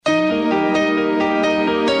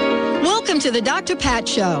to the Dr. Pat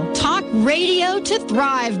Show. Talk radio to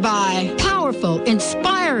thrive by. Powerful,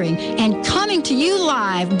 inspiring, and coming to you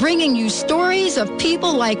live, bringing you stories of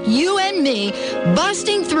people like you and me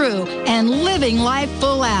busting through and living life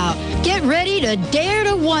full out. Get ready to dare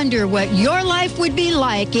to wonder what your life would be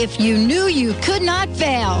like if you knew you could not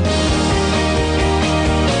fail.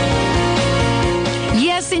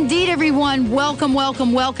 Yes, indeed, everyone. Welcome,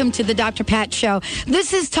 welcome, welcome to the Dr. Pat Show.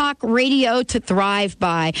 This is Talk Radio to Thrive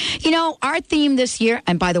By. You know, our theme this year,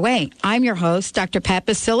 and by the way, I'm your host, Dr. Pat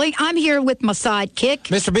Baccili. I'm here with my sidekick,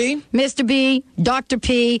 Mr. B. Mr. B, Dr.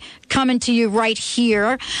 P, coming to you right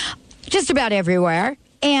here, just about everywhere.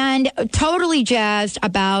 And totally jazzed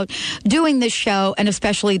about doing this show, and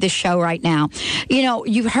especially this show right now. You know,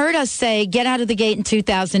 you've heard us say, get out of the gate in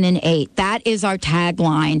 2008. That is our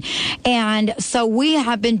tagline. And so we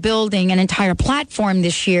have been building an entire platform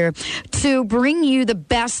this year to bring you the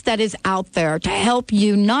best that is out there, to help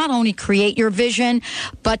you not only create your vision,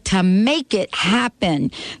 but to make it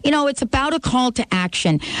happen. You know, it's about a call to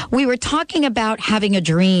action. We were talking about having a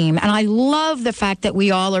dream, and I love the fact that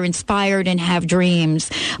we all are inspired and have dreams.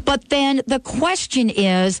 But then the question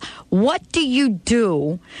is, what do you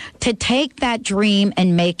do to take that dream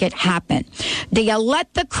and make it happen? Do you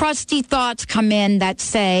let the crusty thoughts come in that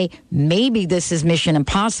say, maybe this is mission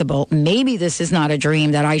impossible, maybe this is not a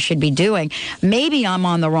dream that I should be doing, maybe I'm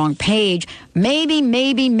on the wrong page, maybe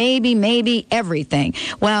everything?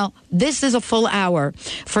 Well, this is a full hour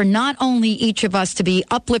for not only each of us to be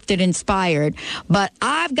uplifted, inspired, but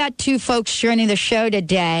I've got two folks joining the show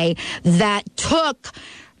today that took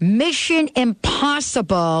Mission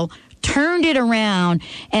Impossible, turned it around,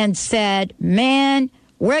 and said, man,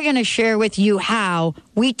 we're going to share with you how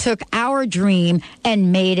we took our dream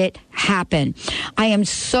and made it happen. I am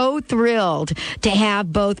so thrilled to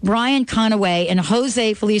have both Brian Conaway and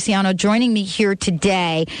Jose Feliciano joining me here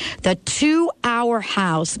today. The 2-Hour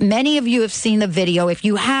House. Many of you have seen the video. If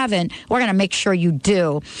you haven't, we're going to make sure you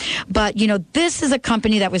do. But, you know, this is a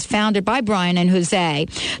company that was founded by Brian and Jose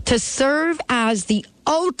to serve as the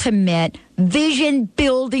ultimate vision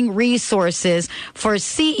building resources for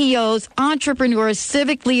CEOs, entrepreneurs,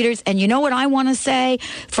 civic leaders, and you know what I want to say?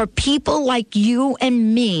 For people like you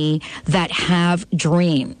and me that have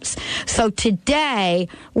dreams. So today,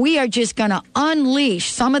 we are just going to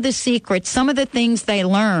unleash some of the secrets, some of the things they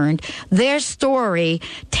learned, their story,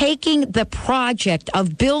 taking the project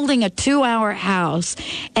of building a 2-hour house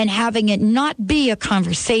and having it not be a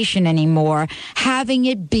conversation anymore, having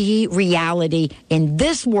it be reality in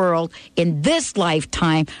this world, in this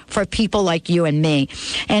lifetime, for people like you and me.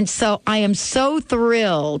 And so I am so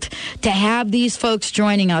thrilled to have these folks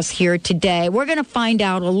joining us here today. We're going to find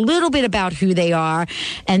out a little bit about who they are,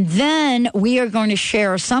 and then we are going to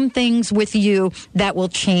share some things with you that will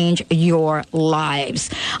change your lives.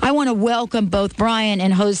 I want to welcome both Brian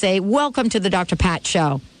and Jose. Welcome to the Dr. Pat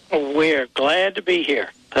Show. We're glad to be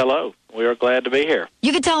here. Hello. We are glad to be here.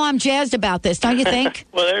 You can tell I'm jazzed about this, don't you think?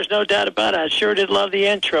 Well, there's no doubt about it. I sure did love the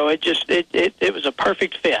intro. It was a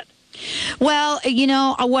perfect fit. Well, you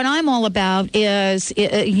know, what I'm all about is,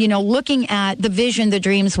 you know, looking at the vision, the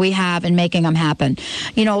dreams we have and making them happen.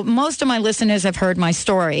 You know, most of my listeners have heard my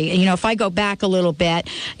story. You know, if I go back a little bit,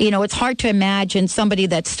 you know, it's hard to imagine somebody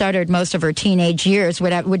that stuttered most of her teenage years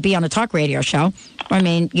would be on a talk radio show. I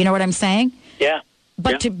mean, you know what I'm saying? Yeah.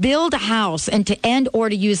 But to build a house and to end, or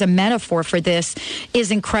to use a metaphor for this, is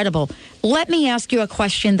incredible. Let me ask you a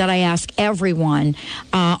question that I ask everyone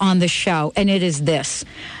on the show, and it is this.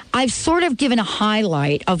 I've sort of given a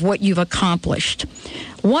highlight of what you've accomplished.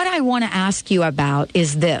 What I want to ask you about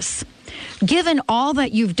is this. Given all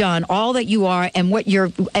that you've done, all that you are, and what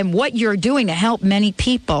you're doing to help many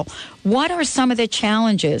people, what are some of the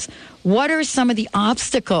challenges? What are some of the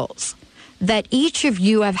obstacles that each of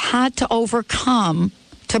you have had to overcome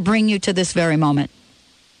to bring you to this very moment?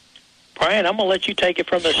 Brian, I'm going to let you take it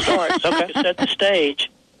from the start. Okay. Set the stage.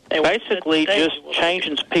 Basically, just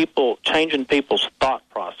changing people's thought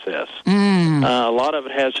process. A lot of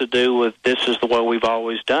it has to do with this is the way we've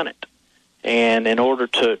always done it. And in order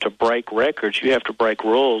to break records, you have to break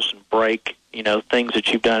rules and break, you know, things that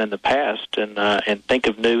you've done in the past, and think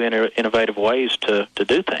of new innovative ways to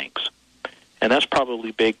do things. And that's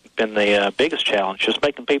probably been the biggest challenge, just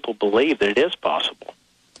making people believe that it is possible.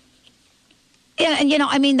 Yeah, and you know,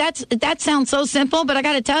 I mean, that sounds so simple, but I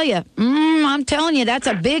got to tell you, I'm telling you, that's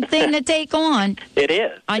a big thing to take on. It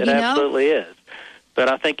is. It absolutely is. But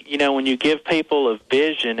I think, you know, when you give people a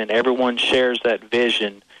vision and everyone shares that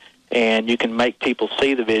vision, and you can make people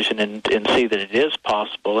see the vision and see that it is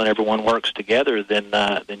possible, and everyone works together, then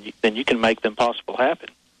you can make the impossible happen.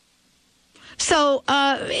 So,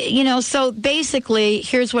 so basically,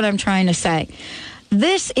 here's what I'm trying to say.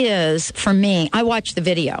 This is, for me, I watched the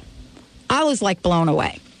video. I was like blown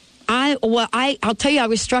away. I'll tell you, I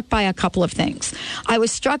was struck by a couple of things. I was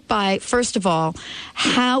struck by, first of all,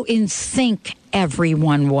 how in sync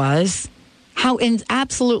everyone was.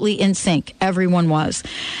 Absolutely in sync everyone was.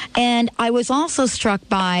 And I was also struck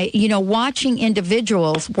by, watching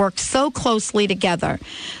individuals work so closely together.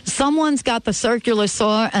 Someone's got the circular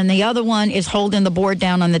saw and the other one is holding the board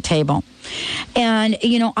down on the table. And,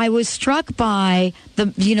 I was struck by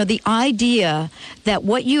the idea that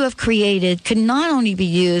what you have created can not only be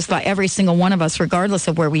used by every single one of us, regardless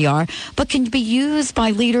of where we are, but can be used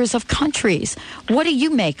by leaders of countries. What do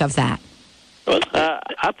you make of that? Well,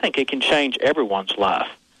 I think it can change everyone's life.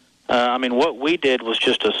 What we did was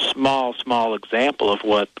just a small example of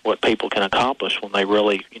what people can accomplish when they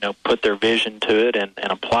really, put their vision to it and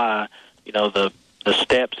apply, the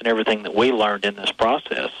steps and everything that we learned in this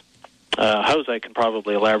process. Jose can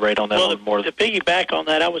probably elaborate on that a little more. To piggyback on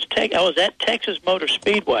that, I was at Texas Motor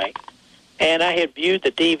Speedway, and I had viewed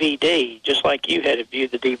the DVD, just like you had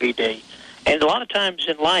viewed the DVD. And a lot of times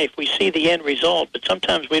in life, we see the end result, but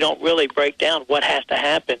sometimes we don't really break down what has to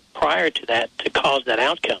happen prior to that to cause that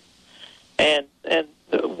outcome. And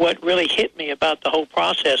what really hit me about the whole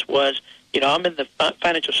process was, I'm in the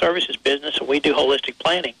financial services business, and we do holistic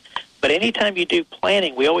planning. But anytime you do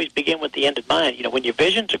planning, we always begin with the end in mind. When your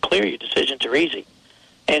visions are clear, your decisions are easy.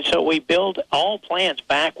 And so we build all plans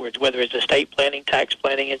backwards, whether it's estate planning, tax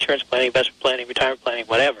planning, insurance planning, investment planning, retirement planning,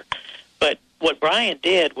 whatever. But what Brian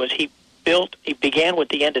did was he began with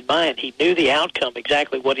the end in mind. He knew the outcome,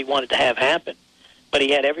 exactly what he wanted to have happen, but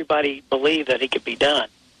he had everybody believe that it could be done.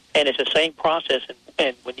 And it's the same process.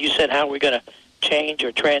 And when you said how we're going to change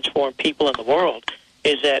or transform people in the world,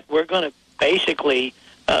 is that we're going to basically,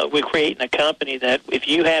 we're creating a company that if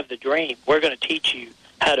you have the dream, we're going to teach you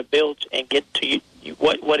how to build and get to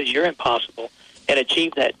what is your impossible and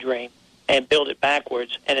achieve that dream and build it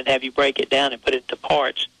backwards and then have you break it down and put it into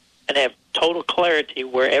parts and have total clarity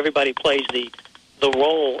where everybody plays the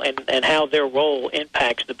role and how their role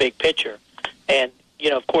impacts the big picture. And,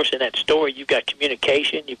 of course, in that story, you've got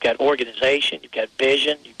communication, you've got organization, you've got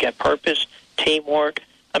vision, you've got purpose, teamwork.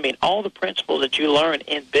 All the principles that you learn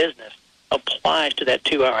in business applies to that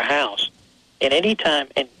 2-hour house. And any time,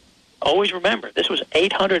 and always remember, this was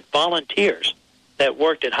 800 volunteers that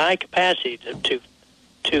worked at high capacity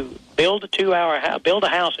to build a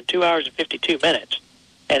house in 2 hours and 52 minutes.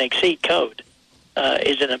 And exceed code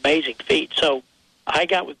is an amazing feat. So I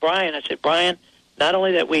got with Brian. I said, Brian, not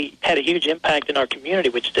only that we had a huge impact in our community,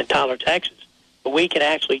 which is in Tyler, Texas, but we can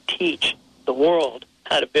actually teach the world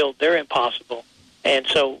how to build their impossible. And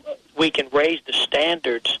so we can raise the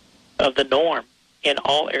standards of the norm in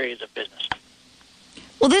all areas of business.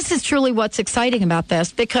 Well, this is truly what's exciting about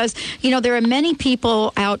this because, there are many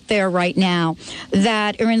people out there right now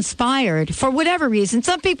that are inspired for whatever reason.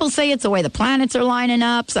 Some people say it's the way the planets are lining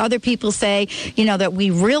up. So other people say, that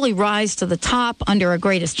we really rise to the top under our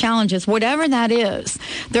greatest challenges. Whatever that is,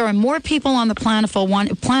 there are more people on the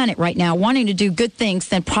planet right now wanting to do good things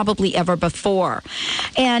than probably ever before.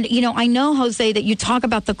 And, I know, Jose, that you talk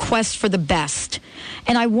about the quest for the best.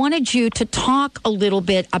 And I wanted you to talk a little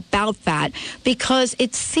bit about that because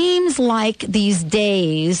it seems like these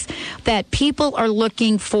days that people are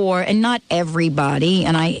looking for, and not everybody,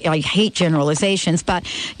 and I hate generalizations, but,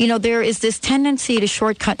 there is this tendency to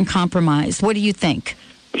shortcut and compromise. What do you think?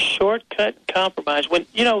 Shortcut and compromise.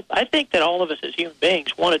 I think that all of us as human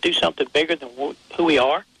beings want to do something bigger than who we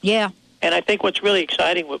are. Yeah. And I think what's really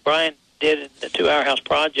exciting, what Brian did in the 2-hour house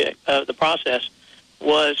project, the process,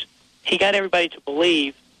 was he got everybody to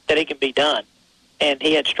believe that it can be done. And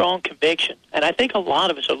he had strong conviction. And I think a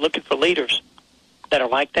lot of us are looking for leaders that are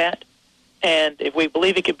like that. And if we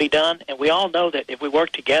believe it can be done, and we all know that if we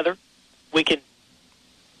work together, we can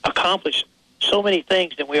accomplish so many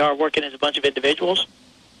things than we are working as a bunch of individuals.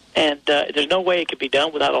 And there's no way it could be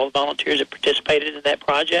done without all the volunteers that participated in that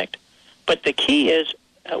project. But the key is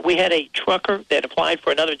we had a trucker that applied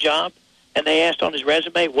for another job, and they asked on his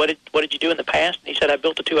resume, what did you do in the past? And he said, I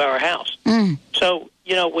built a 2-hour house. So,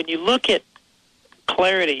 when you look at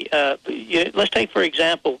clarity, let's take, for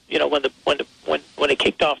example, when it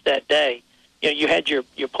kicked off that day, you had your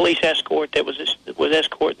police escort that was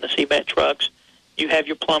escorting the cement trucks. You have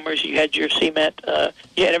your plumbers. You had your cement.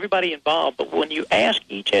 You had everybody involved. But when you ask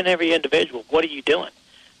each and every individual, what are you doing?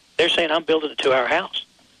 They're saying, I'm building a 2-hour house.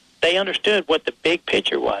 They understood what the big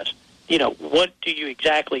picture was. What do you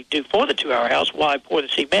exactly do for the 2-hour house? Well, I pour the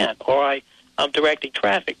cement, or I'm directing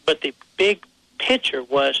traffic. But the big picture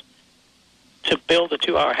was to build a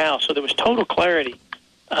 2-hour house. So there was total clarity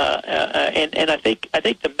And I think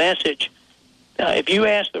the message, if you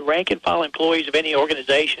ask the rank and file employees of any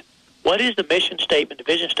organization, what is the mission statement, the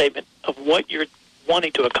vision statement of what you're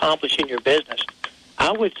wanting to accomplish in your business,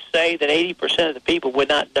 I would say that 80% of the people would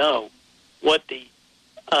not know what the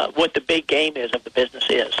big game is of the business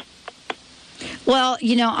is. Well,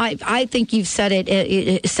 I think you've said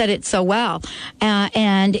it so well,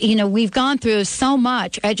 and we've gone through so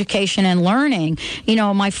much education and learning. In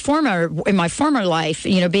my former life,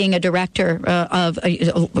 being a director of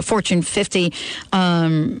a Fortune 50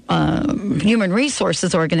 human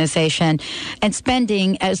resources organization, and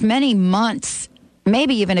spending as many months,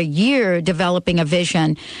 maybe even a year, developing a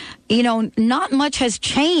vision. Not much has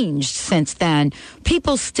changed since then.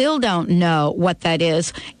 People still don't know what that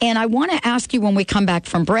is. And I want to ask you when we come back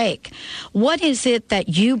from break, what is it that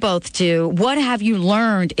you both do? What have you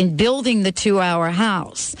learned in building the 2-Hour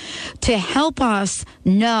House to help us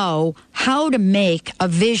know how to make a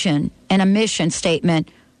vision and a mission statement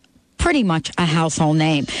pretty much a household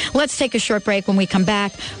name? Let's take a short break. When we come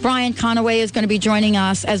back, Brian Conaway is going to be joining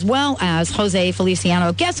us, as well as Jose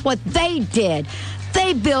Feliciano. Guess what they did?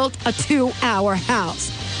 They built a 2-hour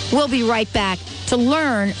house. We'll be right back to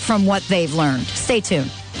learn from what they've learned. Stay tuned.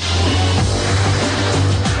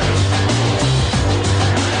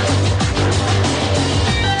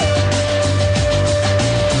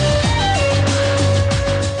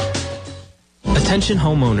 Attention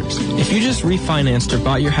homeowners, if you just refinanced or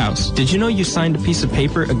bought your house, did you know you signed a piece of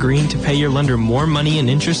paper agreeing to pay your lender more money in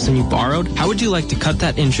interest than you borrowed? How would you like to cut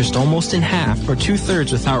that interest almost in half or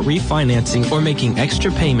 2/3 without refinancing or making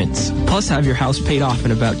extra payments? Plus have your house paid off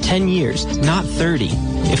in about 10 years, not 30.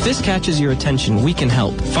 If this catches your attention, we can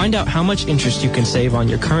help. Find out how much interest you can save on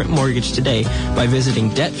your current mortgage today by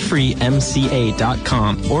visiting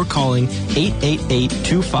debtfreemca.com or calling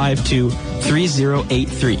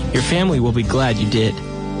 888-252-3083. Your family will be glad you did.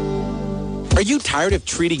 Are you tired of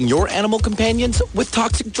treating your animal companions with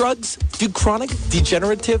toxic drugs? Do chronic,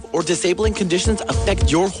 degenerative, or disabling conditions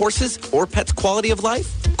affect your horses or pets' quality of life?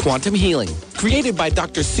 Quantum Healing, created by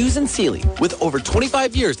Dr. Susan Seeley, with over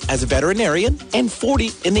 25 years as a veterinarian and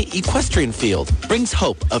 40 in the equestrian field, brings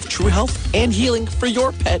hope of true health and healing for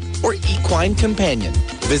your pet or equine companion.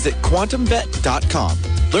 Visit quantumvet.com.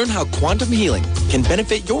 Learn how quantum healing can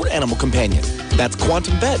benefit your animal companion. That's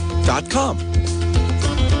quantumvet.com.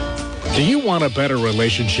 Do you want a better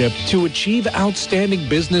relationship, to achieve outstanding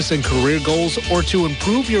business and career goals, or to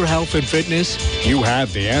improve your health and fitness? You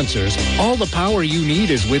have the answers. All the power you need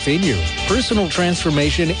is within you. Personal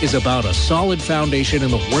transformation is about a solid foundation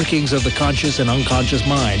in the workings of the conscious and unconscious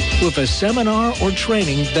mind, with a seminar or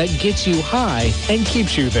training that gets you high and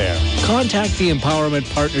keeps you there. Contact the Empowerment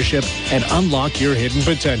Partnership and unlock your hidden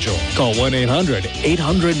potential. Call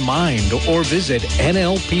 1-800-800-MIND or visit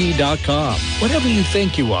NLP.com. Whatever you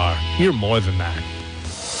think you are, you're more than that.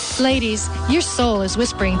 Ladies, your soul is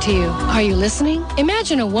whispering to you. Are you listening?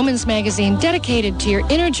 Imagine a woman's magazine dedicated to your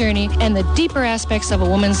inner journey and the deeper aspects of a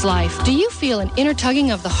woman's life. Do you feel an inner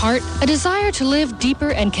tugging of the heart? A desire to live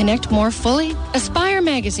deeper and connect more fully? Aspire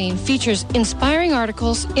magazine features inspiring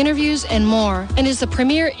articles, interviews, and more, and is the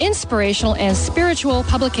premier inspirational and spiritual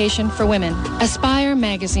publication for women. Aspire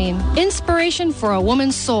magazine. Inspiration for a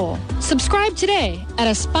woman's soul. Subscribe today at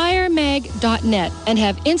aspiremag.net and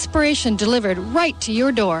have inspiration delivered right to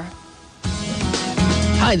your door.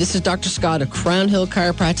 Hi, this is Dr. Scott of Crown Hill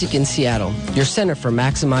Chiropractic in Seattle, your center for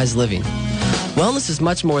maximized living. Wellness is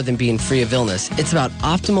much more than being free of illness. It's about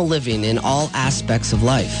optimal living in all aspects of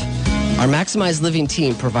life. Our Maximized Living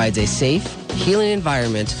team provides a safe, healing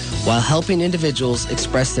environment while helping individuals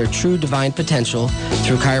express their true divine potential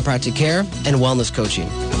through chiropractic care and wellness coaching.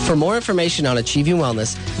 For more information on achieving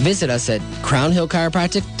wellness, visit us at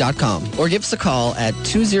crownhillchiropractic.com or give us a call at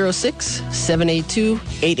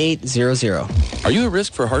 206-782-8800. Are you at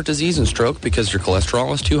risk for heart disease and stroke because your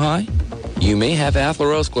cholesterol is too high? You may have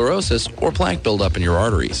atherosclerosis or plaque buildup in your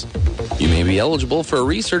arteries. You may be eligible for a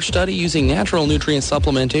research study using natural nutrient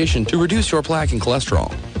supplementation to reduce your plaque and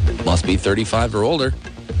cholesterol. Must be 35 or older.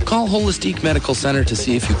 Call Holistic Medical Center to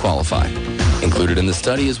see if you qualify. Included in the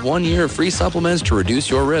study is 1 year of free supplements to reduce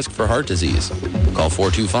your risk for heart disease. Call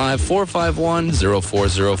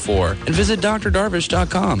 425-451-0404 and visit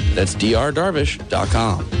drdarvish.com. That's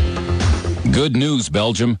drdarvish.com. Good news,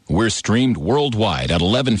 Belgium. We're streamed worldwide at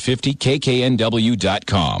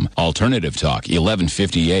 1150kknw.com. Alternative Talk,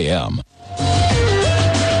 1150 AM.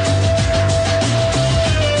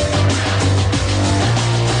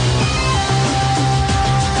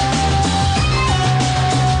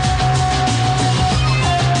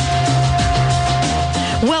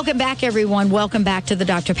 Welcome back, everyone. Welcome back to the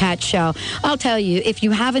Dr. Pat Show. I'll tell you, if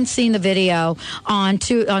you haven't seen the video on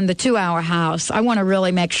the 2 Hour House, I want to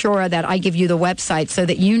really make sure that I give you the website so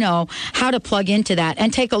that you know how to plug into that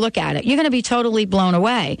and take a look at it. You're going to be totally blown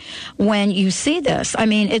away when you see this. I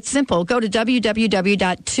mean, it's simple. Go to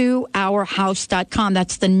www.2hourhouse.com.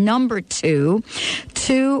 That's the number 2,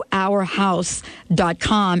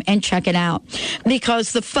 2hourhouse.com, and check it out.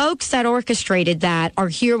 Because the folks that orchestrated that are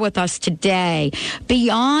here with us today.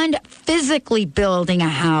 Beyond physically building a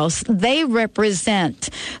house, they represent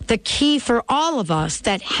the key for all of us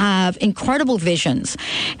that have incredible visions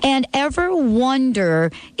and ever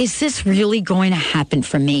wonder, is this really going to happen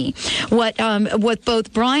for me? What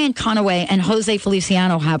both Brian Conaway and Jose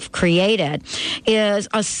Feliciano have created is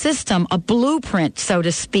a system, a blueprint, so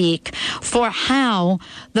to speak, for how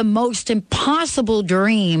the most impossible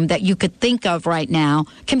dream that you could think of right now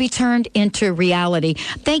can be turned into reality.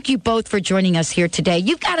 Thank you both for joining us here today.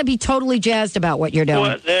 You've got to be totally jazzed about what you're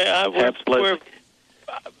doing. Well, we're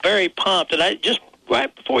very pumped. And I just,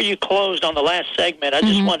 right before you closed on the last segment, I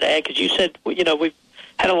just wanted to add, because you said, we've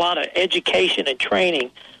had a lot of education and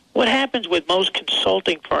training. What happens with most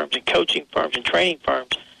consulting firms and coaching firms and training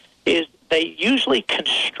firms is they usually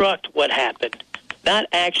construct what happened, not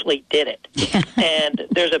actually did it. And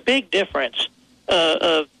there's a big difference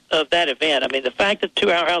of that event. I mean, the fact that 2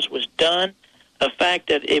 Hour House was done, the fact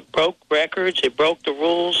that it broke records, it broke the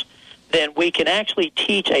rules, then we can actually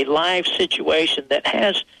teach a live situation that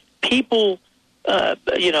has people,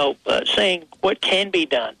 saying what can be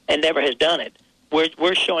done and never has done it.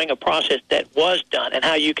 We're showing a process that was done and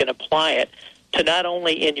how you can apply it to not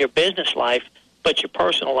only in your business life, but your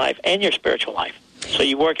personal life and your spiritual life. So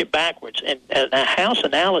you work it backwards. And a house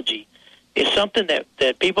analogy is something that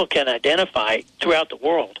people can identify throughout the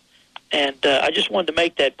world. And I just wanted to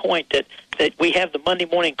make that point that we have the Monday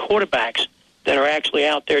morning quarterbacks that are actually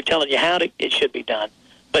out there telling you how it should be done,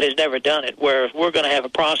 but has never done it, whereas we're going to have a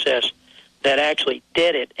process that actually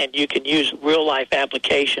did it, and you can use real-life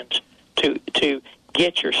applications to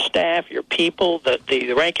get your staff, your people,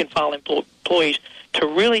 the rank-and-file employees to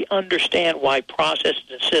really understand why processes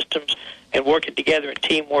and systems and working together in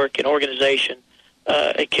teamwork and organization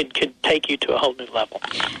it can take you to a whole new level.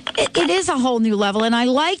 It is a whole new level, and I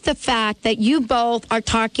like the fact that you both are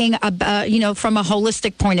talking about, from a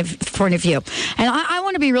holistic point of view. And I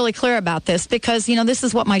want to be really clear about this because, this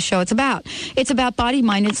is what my show is about. It's about body,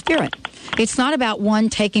 mind, and spirit. It's not about one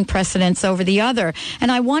taking precedence over the other.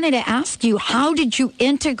 And I wanted to ask you, how did you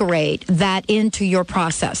integrate that into your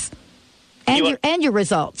process and your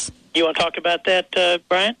results? You want to talk about that,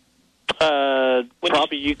 Brian?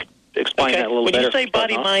 Probably you could explain that a little better. When you say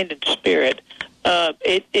body, mind, and spirit,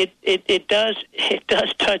 it does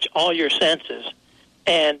touch all your senses.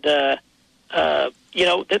 And the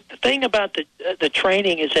thing about the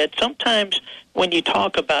training is that sometimes when you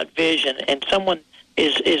talk about vision and someone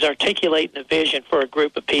is articulating a vision for a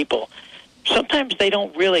group of people, sometimes they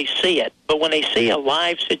don't really see it. But when they see a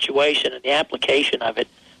live situation and the application of it,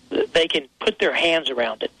 they can put their hands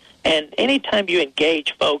around it. And anytime you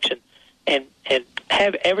engage folks and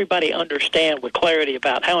have everybody understand with clarity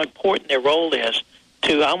about how important their role is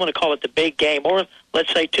to, I'm going to call it the big game, or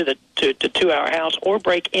let's say to 2 Hour House, or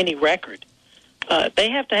break any record. They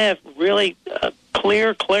have to have really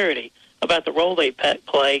clear clarity about the role they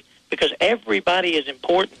play, because everybody is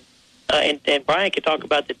important. And Brian can talk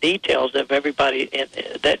about the details of everybody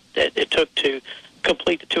that it took to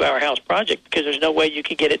complete the 2 Hour House project, because there's no way you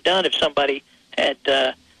can get it done if somebody had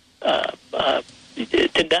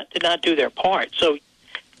did not do their part. So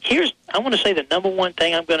I want to say the number one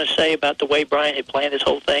thing I'm going to say about the way Brian had planned this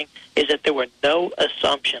whole thing is that there were no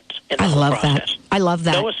assumptions in the whole process. I love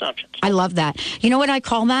that. No assumptions. I love that. You know what I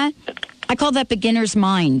call that? I call that beginner's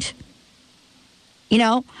mind.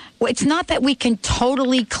 It's not that we can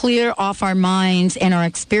totally clear off our minds and our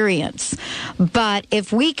experience, but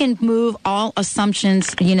if we can move all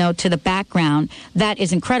assumptions, to the background, that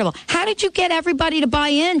is incredible. How did you get everybody to buy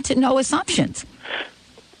in to no assumptions?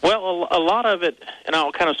 Well, a lot of it, and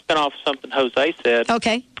I'll kind of spin off something Jose said.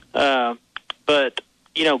 Okay. But,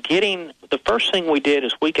 the first thing we did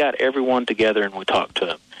is we got everyone together and we talked to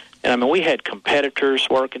them. And, we had competitors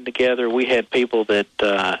working together. We had people that,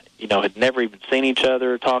 had never even seen each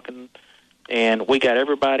other talking. And we got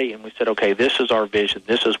everybody and we said, okay, this is our vision.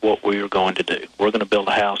 This is what we are going to do. We're going to build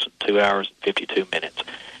a house in 2 hours and 52 minutes.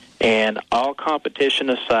 And all competition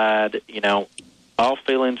aside, all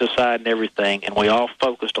feelings aside and everything, and we all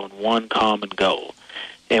focused on one common goal.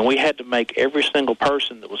 And we had to make every single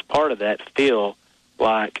person that was part of that feel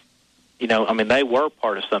like, they were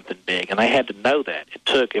part of something big, and they had to know that. It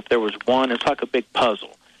took, if there was one, it's like a big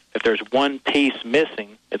puzzle. if there's one piece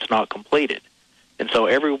missing, it's not completed. And so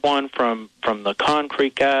everyone from the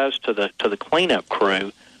concrete guys to the cleanup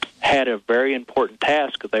crew had a very important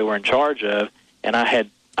task that they were in charge of. And I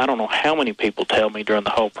don't know how many people tell me during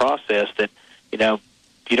the whole process that,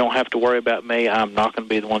 you don't have to worry about me. I'm not going to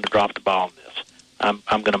be the one to drop the ball on this.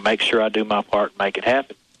 I'm going to make sure I do my part and make it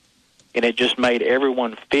happen. And it just made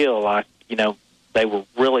everyone feel like, they were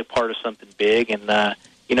really part of something big, and,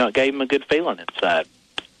 it gave them a good feeling inside.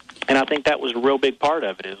 And I think that was a real big part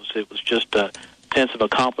of it. It was just a sense of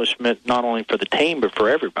accomplishment, not only for the team, but for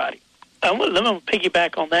everybody. I'm going to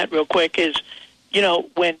piggyback on that real quick is,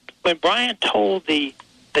 when Brian told the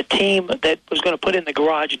team that was going to put in the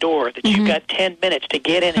garage door that you've got 10 minutes to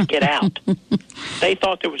get in and get out, they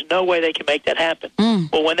thought there was no way they could make that happen.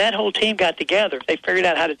 Well, when that whole team got together, they figured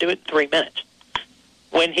out how to do it in 3 minutes.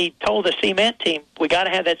 When he told the cement team, we got to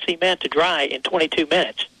have that cement to dry in 22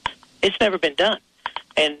 minutes, it's never been done.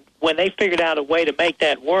 And when they figured out a way to make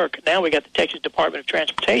that work, now we got the Texas Department of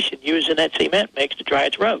Transportation using that cement mix to dry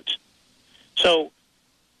its roads. So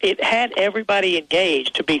it had everybody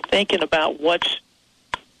engaged to be thinking about what's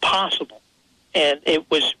possible, and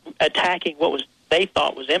it was attacking what they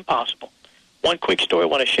thought was impossible. One quick story I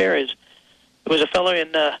want to share is there was a fellow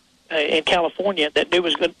in California that knew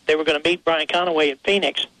they were going to meet Brian Conaway in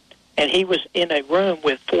Phoenix, and he was in a room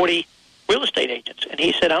with 40 real estate agents, and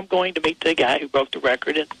he said, I'm going to meet the guy who broke the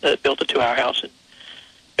record and built a 2-hour house.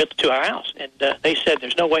 And they said,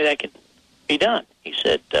 there's no way that can be done. He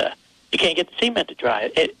said, you can't get the cement to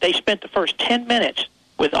dry. They spent the first 10 minutes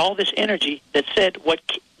with all this energy that said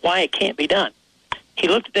why it can't be done. He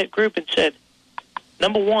looked at that group and said,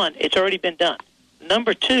 number one, it's already been done.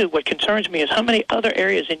 Number two, what concerns me is how many other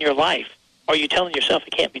areas in your life are you telling yourself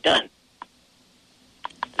it can't be done?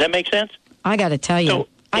 Does that make sense? I got to tell you, So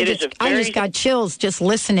I just got chills just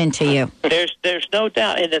listening to you. There's no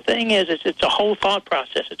doubt. And the thing is it's a whole thought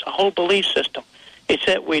process. It's a whole belief system. It's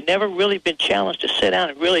that we've never really been challenged to sit down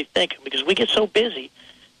and really think, because we get so busy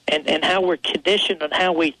and how we're conditioned on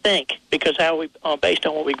how we think, because based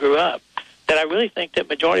on what we grew up, that I really think that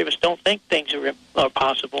majority of us don't think things are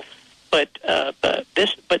possible. But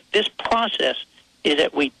this process is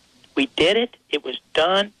that we did it. It was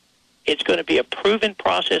done. It's going to be a proven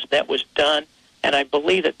process that was done. And I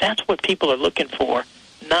believe that that's what people are looking for,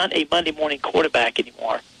 not a Monday morning quarterback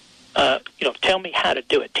anymore. Tell me how to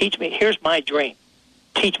do it. Teach me. Here's my dream.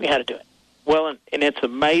 Teach me how to do it. Well, and it's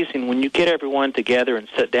amazing when you get everyone together and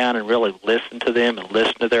sit down and really listen to them and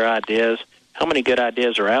listen to their ideas, how many good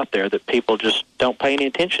ideas are out there that people just don't pay any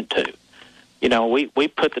attention to. We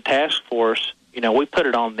put the task force, we put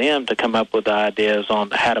it on them to come up with ideas on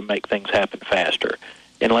how to make things happen faster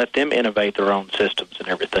and let them innovate their own systems and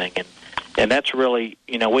everything. And that's really,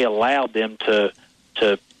 we allowed them to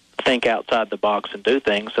think outside the box and do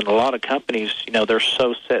things. And a lot of companies, they're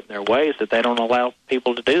so set in their ways that they don't allow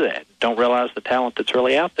people to do that, don't realize the talent that's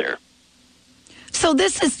really out there. So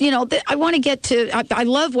this is, I want to get to, I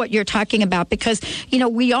love what you're talking about because,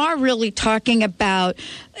 we are really talking about,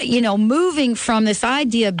 moving from this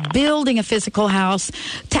idea of building a physical house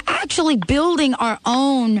to actually building our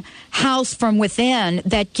own house from within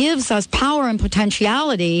that gives us power and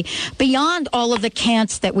potentiality beyond all of the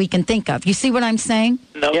can'ts that we can think of. You see what I'm saying?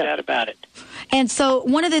 No doubt about it. And so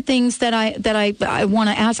one of the things that I want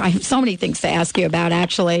to ask, I have so many things to ask you about,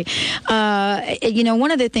 actually.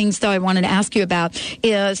 One of the things that I wanted to ask you about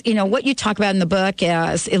is, what you talk about in the book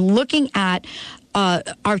is looking at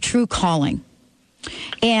our true calling.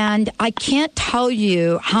 And I can't tell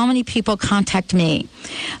you how many people contact me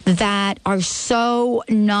that are so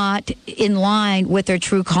not in line with their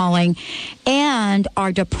true calling and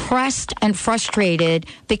are depressed and frustrated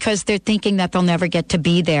because they're thinking that they'll never get to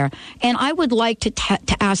be there. And I would like to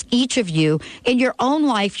ask each of you, in your own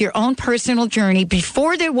life, your own personal journey,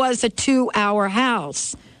 before there was a 2-hour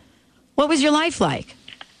house, what was your life like?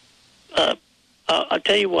 I'll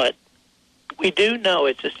tell you what. We do know,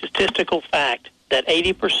 it's a statistical fact, that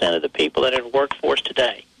 80% of the people that are in the workforce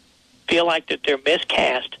today feel like that they're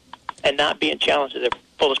miscast and not being challenged to their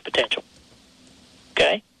fullest potential.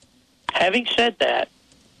 Okay? Having said that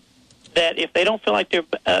if they don't feel like they're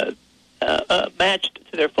matched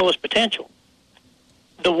to their fullest potential,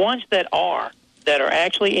 the ones that are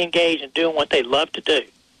actually engaged in doing what they love to do,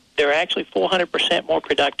 they're actually 400% more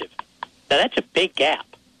productive. Now, that's a big gap.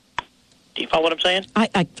 Do you follow what I'm saying?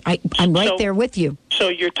 I'm right there with you. So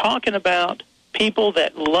you're talking about people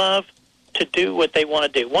that love to do what they want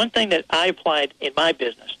to do. One thing that I applied in my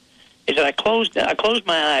business is that I closed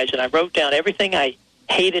my eyes and I wrote down everything I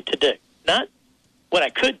hated to do. Not what I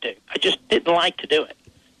could do. I just didn't like to do it.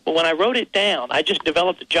 But when I wrote it down, I just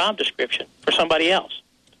developed a job description for somebody else.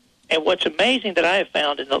 And what's amazing that I have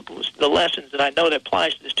found in the lessons, and I know that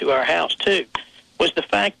applies this to our house too, was the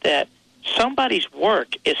fact that somebody's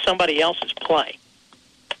work is somebody else's play.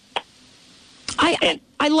 I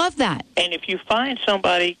love that. And if you find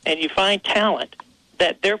somebody and you find talent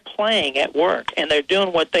that they're playing at work and they're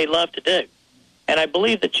doing what they love to do, and I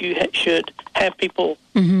believe that you should have people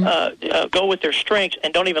go with their strengths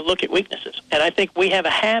and don't even look at weaknesses. And I think we have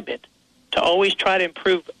a habit to always try to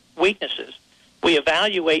improve weaknesses. We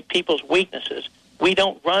evaluate people's weaknesses. We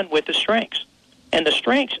don't run with the strengths. And the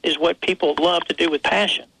strengths is what people love to do with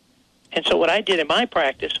passion. And so what I did in my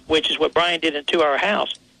practice, which is what Brian did in 2 Hour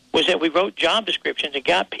House, was that we wrote job descriptions and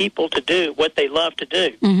got people to do what they love to do.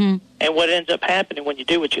 Mm-hmm. And what ends up happening when you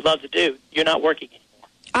do what you love to do, you're not working anymore.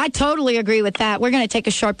 I totally agree with that. We're going to take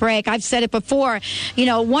a short break. I've said it before. You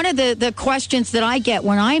know, one of the questions that I get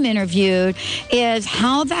when I'm interviewed is,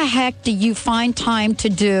 how the heck do you find time to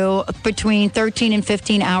do between 13 and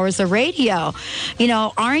 15 hours of radio? You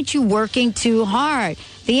know, aren't you working too hard?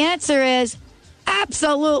 The answer is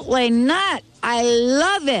absolutely not. I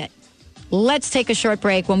love it. Let's take a short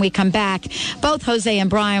break. When we come back, both Jose and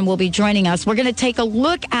Brian will be joining us. We're going to take a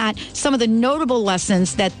look at some of the notable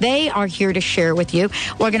lessons that they are here to share with you.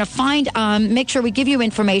 We're going to make sure we give you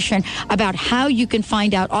information about how you can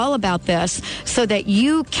find out all about this so that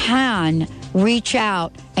you can reach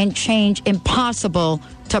out and change impossible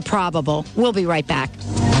to probable. We'll be right back.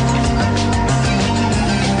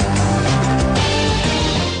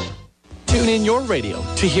 Tune in your radio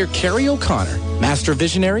to hear Carrie O'Connor, master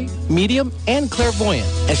visionary, medium, and clairvoyant,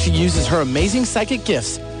 as she uses her amazing psychic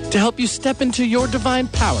gifts to help you step into your divine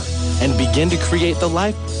power and begin to create the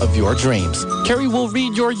life of your dreams. Carrie will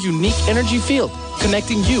read your unique energy field,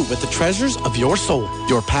 connecting you with the treasures of your soul,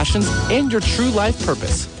 your passions, and your true life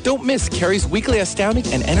purpose. Don't miss Carrie's weekly astounding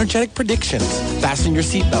and energetic predictions. Fasten your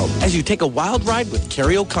seatbelt as you take a wild ride with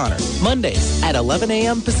Carrie O'Connor, Mondays at 11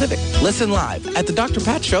 a.m. Pacific. Listen live at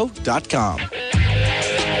thedrpatshow.com.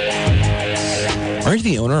 Are you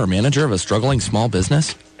the owner or manager of a struggling small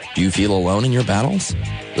business? Do you feel alone in your battles?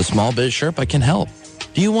 The Small Biz Sherpa can help.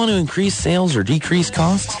 Do you want to increase sales or decrease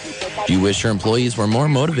costs? Do you wish your employees were more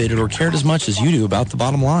motivated or cared as much as you do about the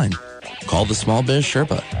bottom line? Call the Small Biz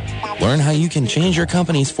Sherpa. Learn how you can change your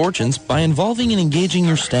company's fortunes by involving and engaging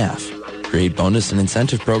your staff. Create bonus and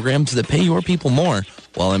incentive programs that pay your people more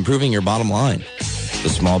while improving your bottom line. The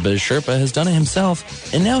Small Biz Sherpa has done it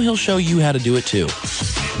himself, and now he'll show you how to do it too.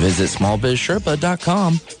 Visit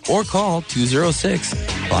smallbizsherpa.com or call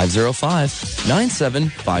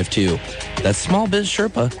 206-505-9752. That's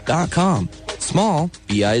smallbizsherpa.com. Small,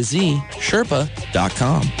 B-I-Z,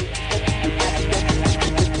 Sherpa.com.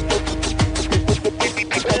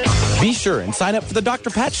 Be sure and sign up for the Dr.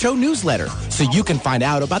 Pat Show newsletter so you can find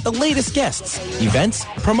out about the latest guests, events,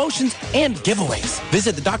 promotions, and giveaways.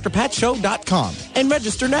 Visit thedrpatshow.com and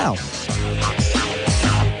register now.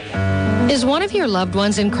 Is one of your loved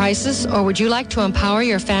ones in crisis, or would you like to empower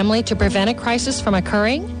your family to prevent a crisis from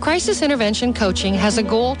occurring? Crisis Intervention Coaching has a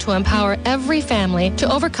goal to empower every family to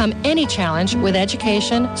overcome any challenge with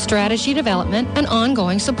education, strategy development, and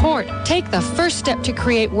ongoing support. Take the first step to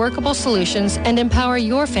create workable solutions and empower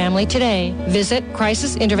your family today. Visit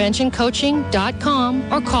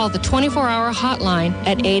crisisinterventioncoaching.com or call the 24-hour hotline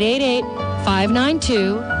at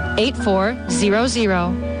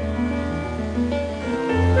 888-592-8400.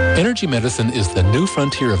 Energy medicine is the new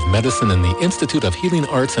frontier of medicine, and the Institute of Healing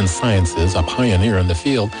Arts and Sciences, a pioneer in the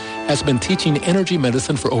field, has been teaching energy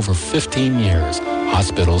medicine for over 15 years.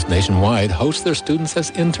 Hospitals nationwide host their students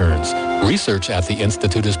as interns. Research at the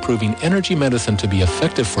Institute is proving energy medicine to be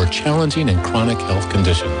effective for challenging and chronic health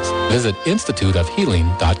conditions. Visit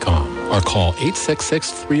instituteofhealing.com or call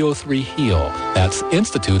 866-303-HEAL. That's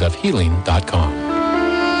instituteofhealing.com.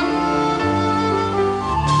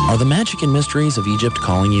 Are the magic and mysteries of Egypt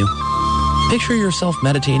calling you? Picture yourself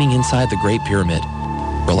meditating inside the Great Pyramid,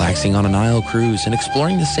 relaxing on a Nile cruise and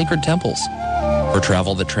exploring the sacred temples. For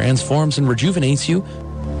travel that transforms and rejuvenates you,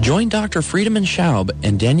 join Dr. Friedemann Schaub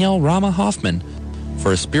and Danielle Rama Hoffman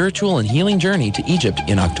for a spiritual and healing journey to Egypt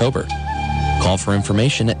in October. Call for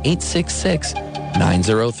information at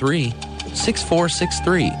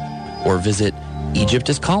 866-903-6463 or visit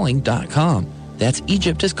EgyptIsCalling.com. That's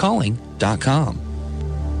EgyptIsCalling.com.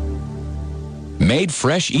 Made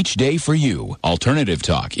fresh each day for you. Alternative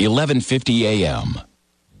Talk, 1150 a.m.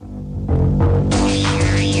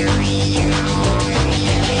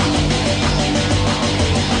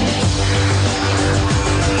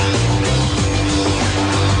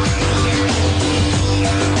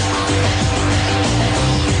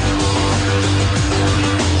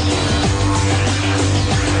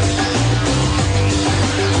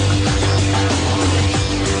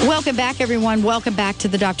 Welcome back, everyone. Welcome back to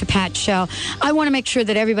the Dr. Pat Show. I want to make sure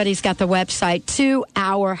that everybody's got the website,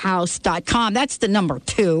 2ourhouse.com. That's the number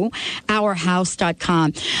 2,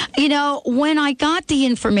 ourhouse.com. You know, when I got the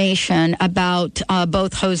information about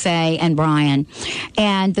both Jose and Brian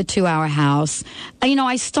and the 2 Hour House, you know,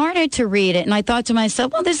 I started to read it and I thought to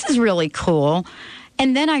myself, well, this is really cool.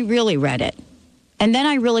 And then I really read it. And then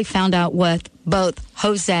I really found out what both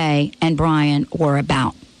Jose and Brian were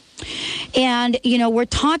about. And, you know, we're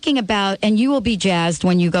talking about, and you will be jazzed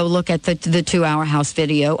when you go look at the 2 Hour House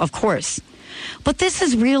video, of course. But this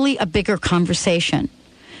is really a bigger conversation.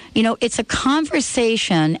 You know, it's a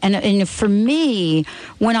conversation, and for me,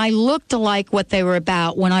 when I looked like what they were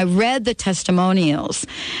about, when I read the testimonials,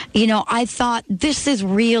 you know, I thought this is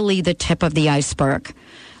really the tip of the iceberg.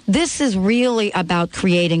 This is really about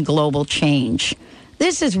creating global change.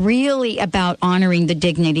 This is really about honoring the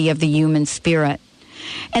dignity of the human spirit.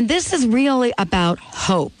 And this is really about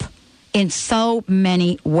hope in so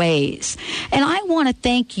many ways. And I want to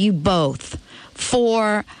thank you both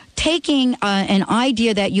for taking an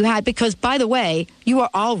idea that you had, because, by the way, you are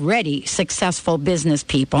already successful business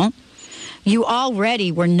people. You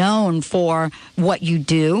already were known for what you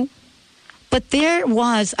do. But there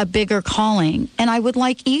was a bigger calling, and I would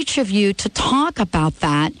like each of you to talk about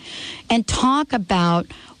that and talk about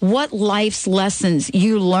what life's lessons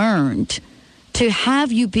you learned to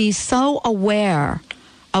have you be so aware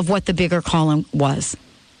of what the bigger calling was.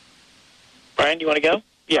 Brian, you want to go?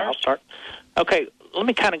 Yeah, I'll start. Okay, let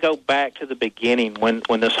me kind of go back to the beginning when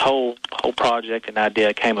this whole project and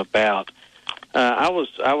idea came about. I was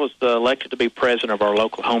elected to be president of our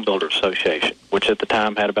local home builder association, which at the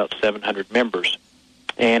time had about 700 members.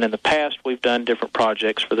 And in the past, we've done different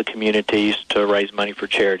projects for the communities to raise money for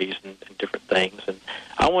charities and different things. And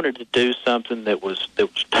I wanted to do something that was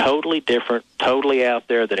totally different, totally out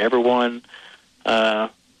there, that everyone,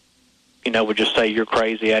 would just say you're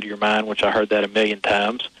crazy, out of your mind, which I heard that a million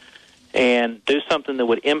times, and do something that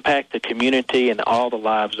would impact the community and all the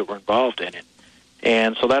lives that were involved in it.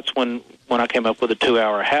 And so that's when I came up with the 2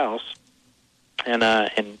 Hour House, and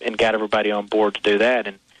got everybody on board to do that.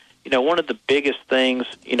 And you know, one of the biggest things,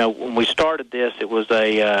 you know, when we started this, it was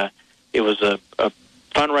a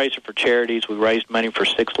fundraiser for charities. We raised money for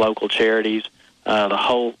 6 local charities. The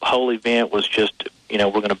whole event was just, you know,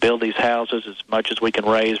 we're going to build these houses as much as we can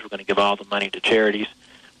raise. We're going to give all the money to charities.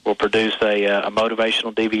 We'll produce a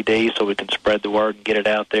motivational DVD so we can spread the word and get it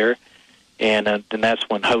out there. And then that's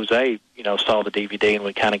when Jose, you know, saw the DVD, and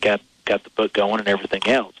we kind of got the book going and everything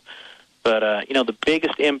else. But, you know, the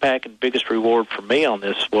biggest impact and biggest reward for me on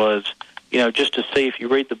this was, you know, just to see, if you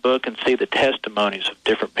read the book and see the testimonies of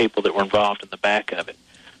different people that were involved in the back of it,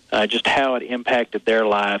 just how it impacted their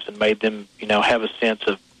lives and made them, you know, have a sense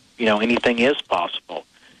of, you know, anything is possible.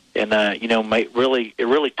 And, you know, it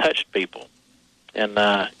really touched people. And,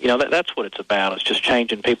 you know, that's what it's about. It's just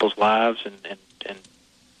changing people's lives and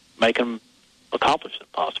making them accomplish the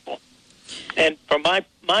impossible. And from my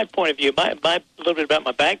point of view, my little bit about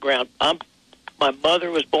my background, my mother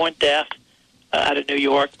was born deaf out of New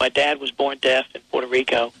York. My dad was born deaf in Puerto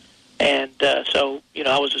Rico. And so, you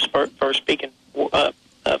know, I was the first speaking.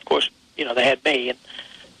 Of course, you know, they had me,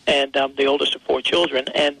 and I'm the oldest of 4 children.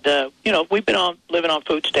 And, you know, we've been living on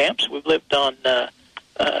food stamps. We've lived on,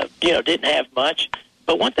 you know, didn't have much.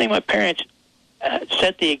 But one thing my parents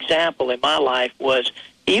set the example in my life was,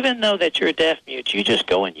 even though that you're a deaf mute, you just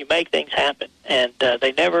go and you make things happen. And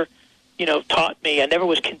they never, you know, taught me. I never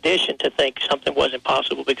was conditioned to think something wasn't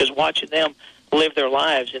possible, because watching them live their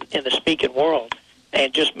lives in the speaking world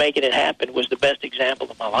and just making it happen was the best example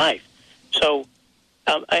of my life. So,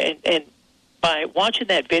 and by watching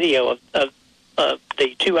that video of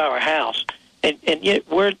the 2 Hour House, and yet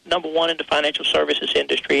we're number 1 in the financial services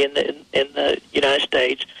industry in the United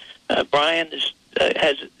States. Brian is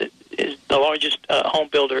the largest home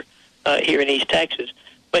builder here in East Texas.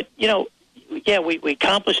 But, you know, yeah, we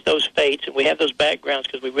accomplished those fates, and we have those backgrounds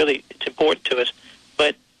because it's important to us.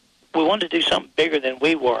 But we wanted to do something bigger than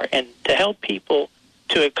we were, and to help people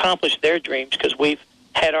to accomplish their dreams, because we've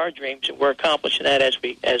had our dreams and we're accomplishing that as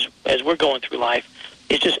we're going through life.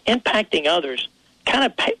 It's just impacting others. Kind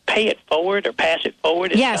of pay it forward or pass it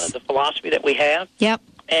forward is yes. kind of the philosophy that we have. Yep.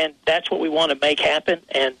 And that's what we want to make happen.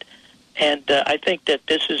 And I think that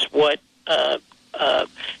this is what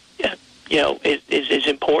you know is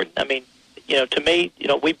important. I mean, you know, to me, you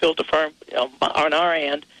know, we built a firm on our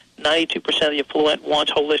end. 92% of the affluent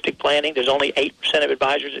wants holistic planning. There's only 8% of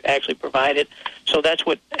advisors that actually provide it. So that's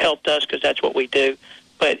what helped us, because that's what we do.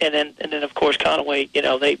 But and then of course Conaway, you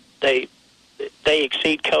know, they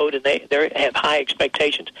exceed code, and they have high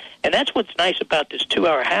expectations. And that's what's nice about this 2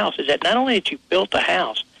 Hour House, is that not only that you built the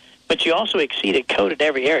house, but you also exceeded code in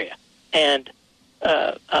every area. And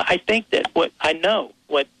I think that what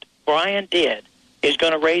Brian did is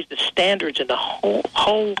going to raise the standards in the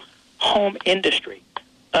whole home industry,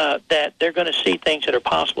 that they're going to see things that are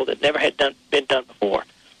possible that never had been done before.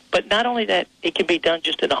 But not only that, it can be done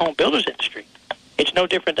just in the home builders industry. It's no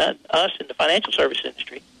different than us in the financial service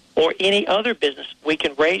industry or any other business. We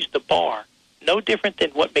can raise the bar, no different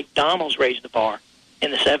than what McDonald's raised the bar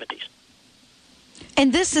in the 70s.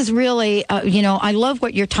 And this is really, I love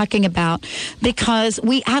what you're talking about, because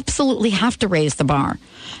we absolutely have to raise the bar.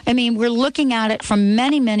 I mean, we're looking at it from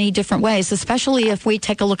many, many different ways, especially if we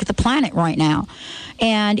take a look at the planet right now.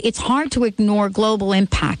 And it's hard to ignore global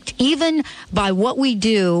impact, even by what we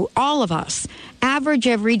do, all of us, average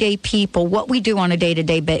everyday people, what we do on a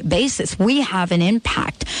day-to-day basis. We have an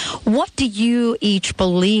impact. What do you each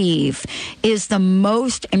believe is the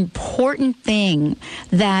most important thing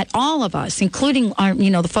that all of us, including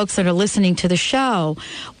the folks that are listening to the show,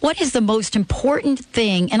 what is the most important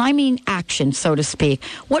thing, and I mean action, so to speak,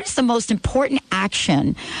 what is the most important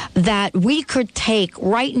action that we could take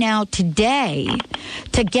right now today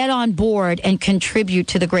to get on board and contribute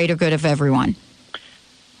to the greater good of everyone?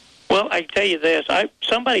 Well, I tell you this.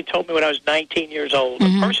 Somebody told me when I was 19 years old,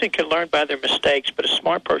 a person can learn by their mistakes, but a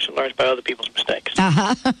smart person learns by other people's mistakes.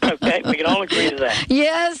 Okay? We can all agree to that.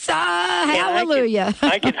 Yes, hallelujah.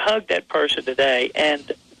 I can hug that person today.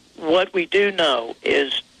 And what we do know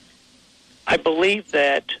is I believe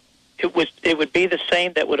that it would be the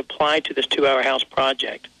same that would apply to this 2-Hour House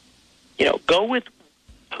project. Go with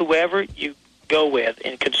whoever you go with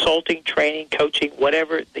in consulting, training, coaching,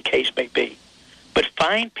 whatever the case may be. But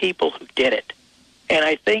find people who did it. And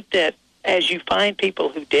I think that as you find people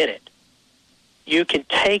who did it, you can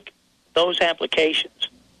take those applications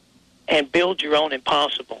and build your own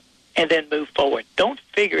impossible and then move forward. Don't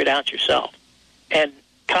figure it out yourself. And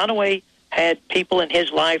Conaway had people in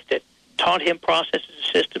his life that taught him processes and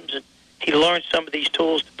systems, and he learned some of these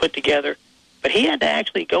tools to put together. But he had to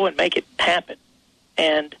actually go and make it happen.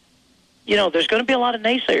 And, there's going to be a lot of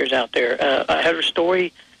naysayers out there. I heard a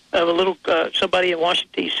story of a little somebody in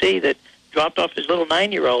Washington, D.C. that dropped off his little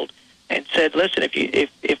 9-year-old and said, listen,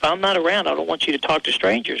 if I'm not around, I don't want you to talk to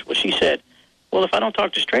strangers. Well, she said, well, if I don't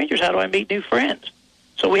talk to strangers, how do I meet new friends?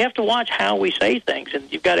 So we have to watch how we say things,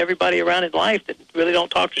 and you've got everybody around in life that really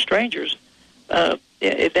don't talk to strangers.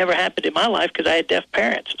 It never happened in my life because I had deaf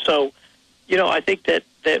parents. So, I think that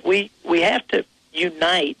we have to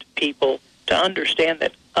unite people to understand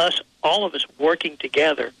that all of us working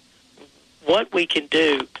together, what we can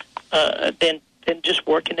do than just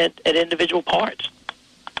working at individual parts.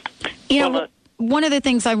 One of the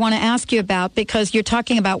things I want to ask you about, because you're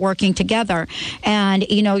talking about working together, and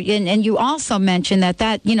and you also mentioned that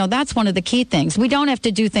that's one of the key things. We don't have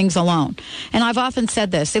to do things alone. And I've often said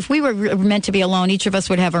this: if we were meant to be alone, each of us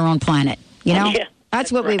would have our own planet. Yeah,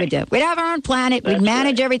 that's what we would do. We'd have our own planet. We'd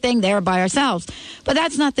manage everything there by ourselves. But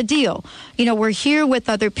that's not the deal. We're here with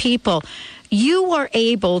other people. You were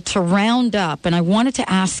able to round up, and I wanted to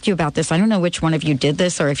ask you about this. I don't know which one of you did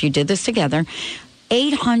this or if you did this together.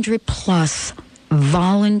 800 plus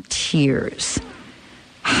volunteers.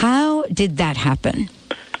 How did that happen?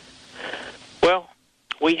 Well,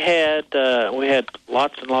 we had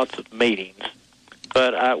lots and lots of meetings,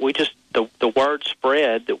 but we just the word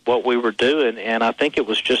spread that what we were doing, and I think it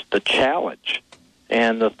was just the challenge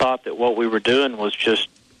and the thought that what we were doing was just,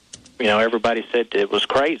 everybody said it was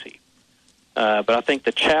crazy. But I think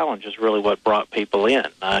the challenge is really what brought people in,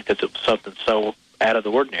 because it was something so out of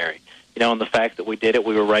the ordinary. And the fact that we did it,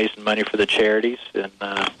 we were raising money for the charities and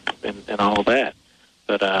all of that.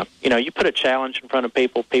 But you put a challenge in front of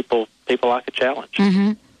people like a challenge.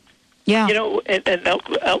 Mm-hmm. Yeah. And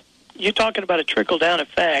you're talking about a trickle down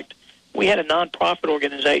effect. We had a nonprofit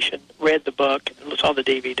organization read the book and saw the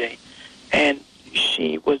DVD, and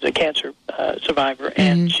she was a cancer survivor,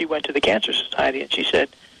 and she went to the Cancer Society, and she said,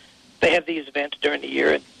 they have these events during the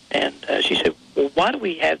year, and she said, well, why do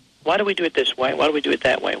we do it this way? Why do we do it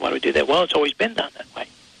that way? Why do we do that? Well, it's always been done that way.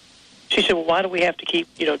 She said, well, why do we have to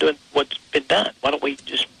keep, doing what's been done? Why don't we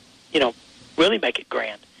just, really make it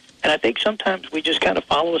grand? And I think sometimes we just kind of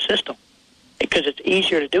follow a system because it's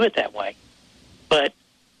easier to do it that way. But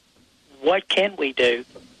what can we do?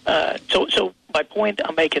 So my point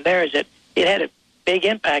I'm making there is that it had a big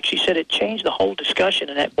impact. She said it changed the whole discussion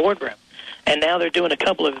in that boardroom. And now they're doing a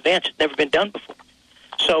couple of events that never been done before.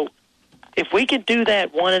 So if we can do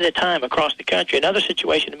that one at a time across the country, another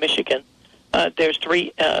situation in Michigan, there's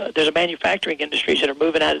a manufacturing industries that are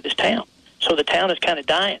moving out of this town. So the town is kind of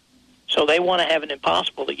dying. So they want to have an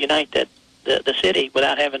impossible to unite the city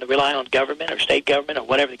without having to rely on government or state government or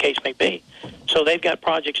whatever the case may be. So they've got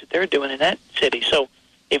projects that they're doing in that city. So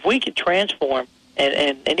if we can transform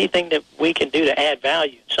and anything that we can do to add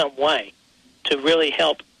value in some way to really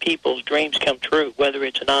help people's dreams come true, whether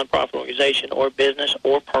it's a nonprofit organization or business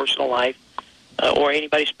or personal life or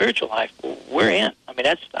anybody's spiritual life, we're in. I mean,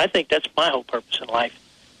 I think that's my whole purpose in life.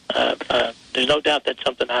 There's no doubt that's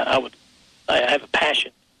something I have a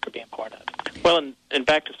passion for being part of. Well, and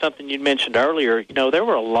back to something you mentioned earlier, there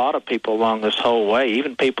were a lot of people along this whole way,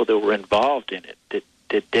 even people that were involved in it,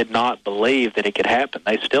 that did not believe that it could happen.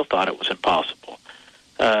 They still thought it was impossible.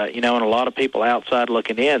 And a lot of people outside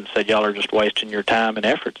looking in said, y'all are just wasting your time and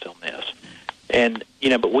efforts on this. And,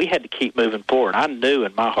 but we had to keep moving forward. I knew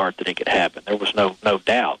in my heart that it could happen. There was no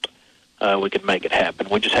doubt we could make it happen.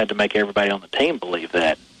 We just had to make everybody on the team believe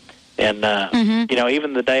that. And,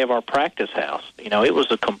 even the day of our practice house, it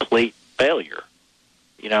was a complete failure,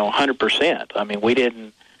 100%. I mean, we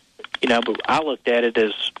didn't, but I looked at it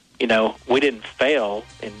as, we didn't fail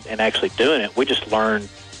in actually doing it. We just learned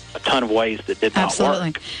a ton of ways that did not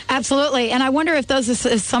work. Absolutely. And I wonder if those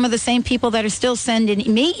are some of the same people that are still sending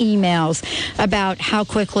me emails about how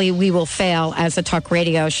quickly we will fail as a talk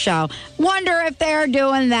radio show. Wonder if they're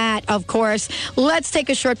doing that, of course. Let's take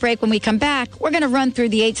a short break. When we come back, we're going to run through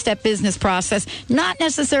the 8-step business process. Not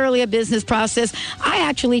necessarily a business process. I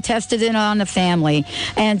actually tested it on a family.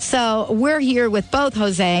 And so we're here with both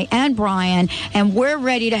Jose and Brian, and we're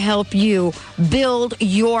ready to help you build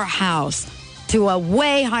your house to a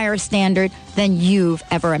way higher standard than you've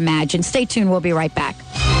ever imagined. Stay tuned. We'll be right back.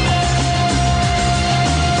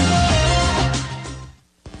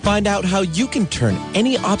 Find out how you can turn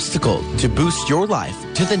any obstacle to boost your life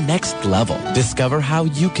to the next level. Discover how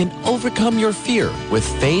you can overcome your fear with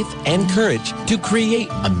faith and courage to create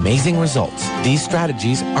amazing results. These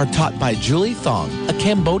strategies are taught by Julie Thong, a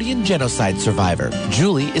Cambodian genocide survivor.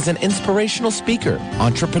 Julie is an inspirational speaker,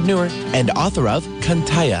 entrepreneur, and author of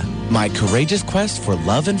Kantaya, My Courageous Quest for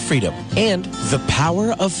Love and Freedom, and The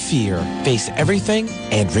Power of Fear. Face everything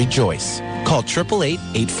and rejoice. Call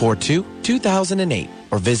 888-842-2008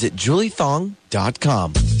 or visit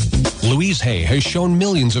juliethong.com. Louise Hay has shown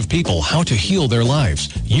millions of people how to heal their lives.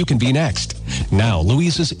 You can be next. Now,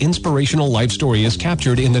 Louise's inspirational life story is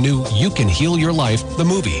captured in the new You Can Heal Your Life, the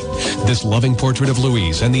movie. This loving portrait of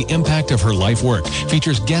Louise and the impact of her life work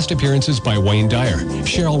features guest appearances by Wayne Dyer,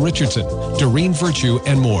 Cheryl Richardson, Doreen Virtue,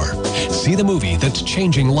 and more. See the movie that's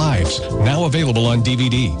changing lives, now available on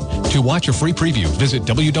DVD. To watch a free preview, visit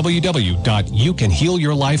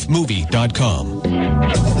www.youcanhealyourlifemovie.com.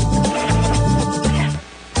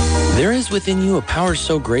 There is within you a power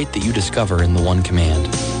so great that you discover in the One Command.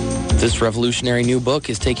 This revolutionary new book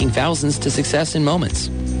is taking thousands to success in moments.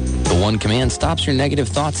 The One Command stops your negative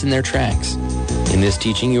thoughts in their tracks. In this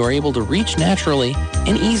teaching, you are able to reach naturally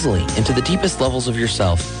and easily into the deepest levels of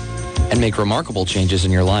yourself and make remarkable changes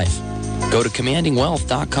in your life. Go to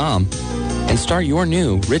commandingwealth.com and start your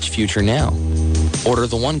new rich future now. Order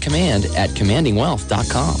the One Command at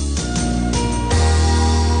commandingwealth.com.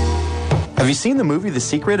 Have you seen the movie The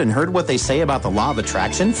Secret and heard what they say about the law of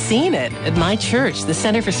attraction? Seen it. At my church, the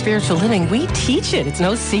Center for Spiritual Living, we teach it. It's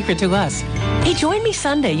no secret to us. Hey, join me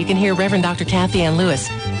Sunday. You can hear Reverend Dr. Kathy Ann Lewis.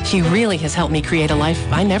 She really has helped me create a life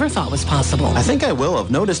I never thought was possible. I think I will. I've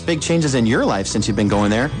noticed big changes in your life since you've been going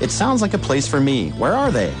there. It sounds like a place for me. Where are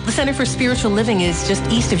they? The Center for Spiritual Living is just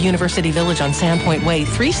east of University Village on Sandpoint Way.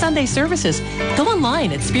 3 Sunday services. Go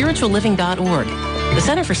online at spiritualliving.org. The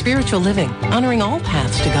Center for Spiritual Living, honoring all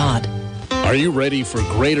paths to God. Are you ready for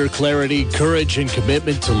greater clarity, courage, and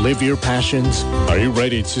commitment to live your passions? Are you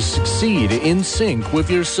ready to succeed in sync with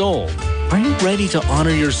your soul? Are you ready to honor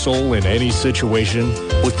your soul in any situation?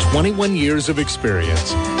 With 21 years of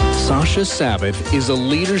experience, Sasha Sabbath is a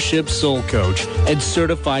leadership soul coach and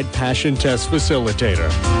certified passion test facilitator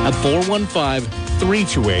at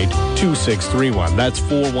 415-328-2631. That's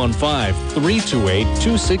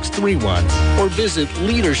 415-328-2631. Or visit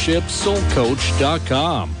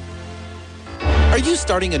leadershipsoulcoach.com. Are you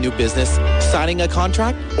starting a new business, signing a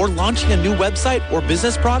contract, or launching a new website or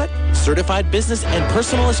business product? Certified business and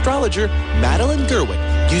personal astrologer Madeline Gerwig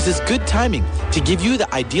uses good timing to give you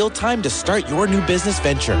the ideal time to start your new business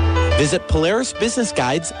venture. Visit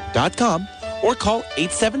PolarisBusinessGuides.com or call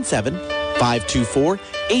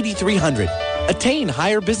 877-524-8300. Attain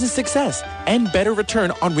higher business success and better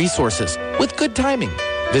return on resources with good timing.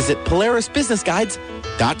 Visit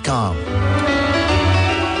PolarisBusinessGuides.com.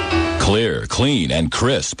 Clear, clean, and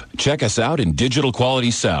crisp. Check us out in digital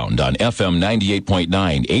quality sound on FM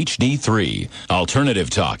 98.9 HD3. Alternative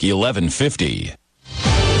Talk 1150.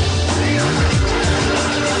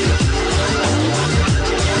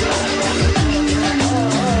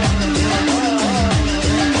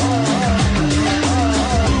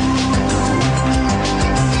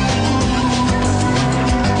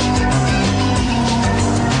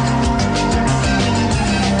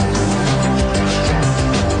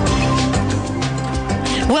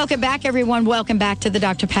 Welcome back, everyone. Welcome back to the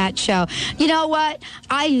Dr. Pat Show. You know what?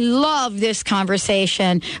 I love this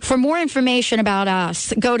conversation. For more information about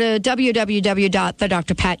us, go to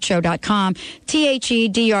www.thedrpatshow.com,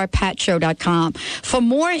 THEDRPatShow.com. For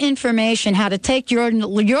more information, how to take your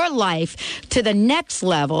life to the next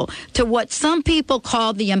level, to what some people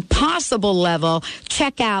call the impossible level,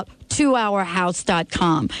 check out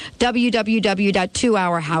 2hourhouse.com,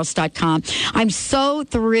 www.2hourhouse.com. I'm so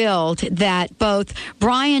thrilled that both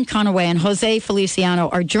Brian Conaway and Jose Feliciano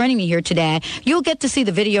are joining me here today. You'll get to see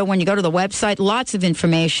the video when you go to the website, lots of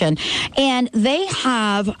information. And they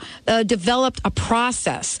have developed a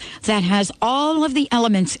process that has all of the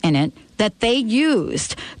elements in it that they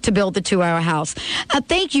used to build the 2-Hour House.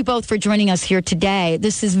 Thank you both for joining us here today.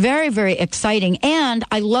 This is very, very exciting, and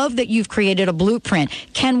I love that you've created a blueprint.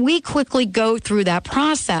 Can we quickly go through that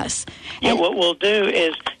process? Yeah, what we'll do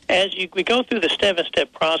is, we go through the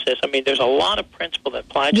step-by-step process, I mean, there's a lot of principle that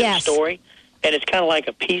apply to the story, and it's kind of like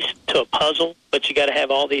a piece to a puzzle, but you got to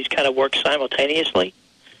have all these kind of work simultaneously.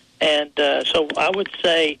 And so I would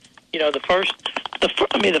say, you know, the first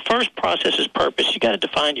process is purpose. You got to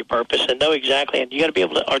define your purpose and know exactly, and you got to be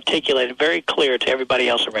able to articulate it very clear to everybody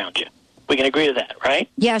else around you. We can agree to that, right?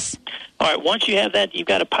 Yes. All right. Once you have that, you've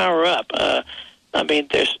got to power up. I mean,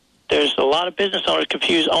 there's a lot of business owners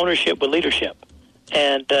confuse ownership with leadership,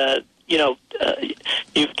 and you've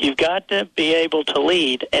got to be able to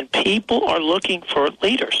lead, and people are looking for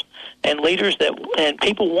leaders, and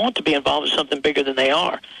people want to be involved in something bigger than they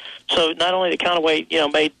are. So not only the Conaway,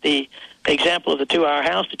 made the example of the 2-Hour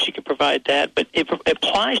House that you can provide that, but it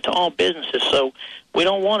applies to all businesses. So we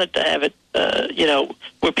don't want it to have it,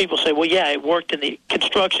 where people say, well, yeah, it worked in the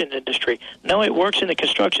construction industry. No, it works in the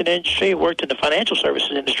construction industry. It worked in the financial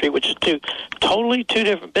services industry, which is totally two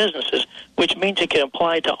different businesses, which means it can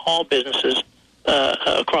apply to all businesses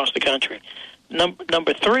across the country.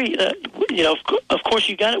 Number three, of course,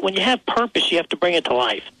 you got it. When you have purpose, you have to bring it to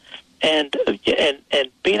life. And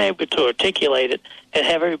being able to articulate it and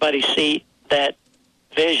have everybody see that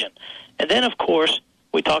vision. And then, of course,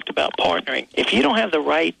 we talked about partnering. If you don't have the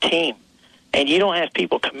right team and you don't have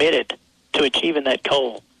people committed to achieving that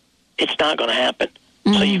goal, it's not going to happen.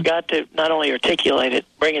 Mm-hmm. So you've got to not only articulate it,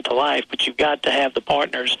 bring it to life, but you've got to have the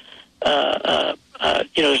partners.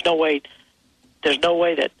 There's no way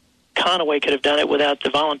that Conaway could have done it without the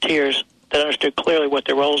volunteers that understood clearly what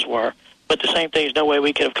their roles were. But the same thing, there's no way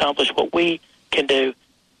we could accomplish what we can do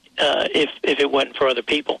if it wasn't for other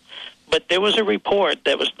people. But there was a report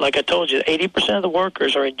that was, like I told you, 80% of the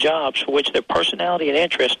workers are in jobs for which their personality and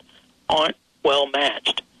interest aren't well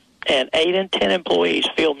matched. And 8 in 10 employees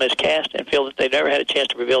feel miscast and feel that they've never had a chance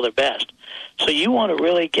to reveal their best. So you want to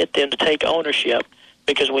really get them to take ownership,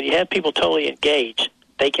 because when you have people totally engaged,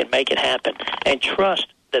 they can make it happen, and trust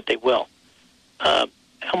that they will. I'm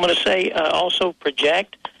going to say also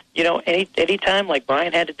project. Any time, like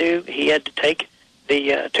Brian had to do, he had to take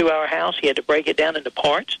the 2-Hour House, he had to break it down into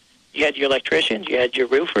parts. You had your electricians, you had your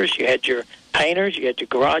roofers, you had your painters, you had your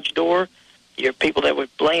garage door, your people that were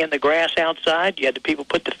laying the grass outside, you had the people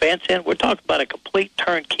put the fence in. We're talking about a complete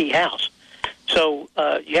turnkey house. So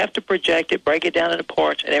you have to project it, break it down into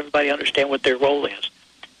parts, and everybody understand what their role is.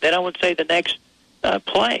 Then I would say the next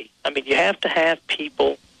play. I mean, you have to have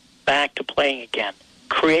people back to playing again.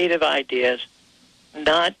 Creative ideas,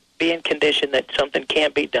 not being conditioned that something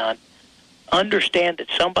can't be done. Understand that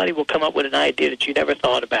somebody will come up with an idea that you never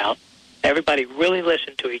thought about. Everybody really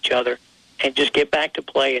listen to each other and just get back to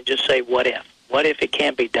play and just say, what if? What if it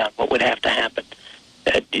can't be done? What would have to happen?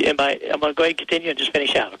 I'm going to go ahead and continue and just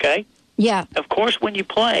finish out, okay? Yeah. Of course, when you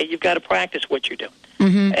play, you've got to practice what you're doing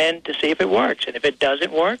and to see if it works. And if it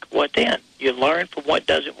doesn't work, what then? You learn from what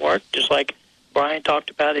doesn't work, just like Brian talked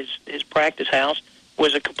about his practice house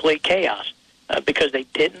was a complete chaos because they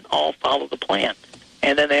didn't all follow the plan.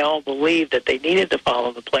 And then they all believed that they needed to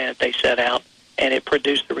follow the plan that they set out, and it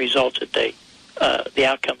produced the results that the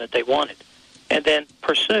outcome that they wanted. And then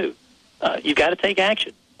pursue. You've got to take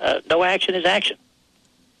action. No action is action.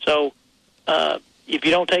 So if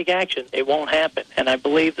you don't take action, it won't happen. And I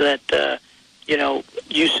believe that,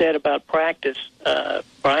 you said about practice,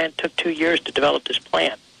 Brian took 2 years to develop this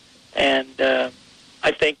plan. And I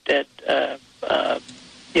think that,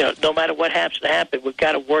 no matter what happens to happen, we've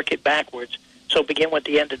got to work it backwards. So begin with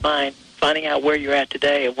the end in mind, finding out where you're at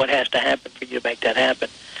today and what has to happen for you to make that happen.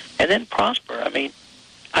 And then prosper. I mean,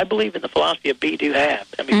 I believe in the philosophy of be, do, have.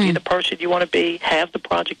 I mean, be the person you want to be, have the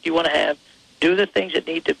project you want to have, do the things that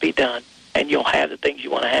need to be done, and you'll have the things you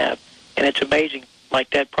want to have. And it's amazing,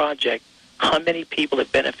 like that project, how many people it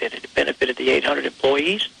benefited. It benefited the 800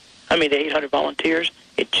 employees, the 800 volunteers.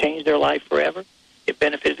 It changed their life forever. It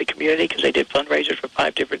benefited the community because they did fundraisers for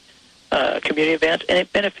 5 different community events, and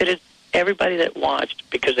it benefited everybody that watched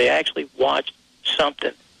because they actually watched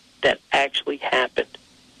something that actually happened,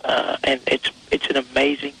 and it's an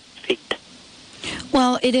amazing feat.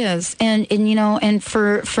 Well, it is, and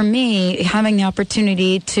for me, having the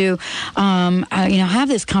opportunity to have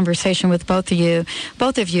this conversation with both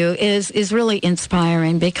of you is really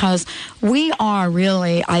inspiring, because we are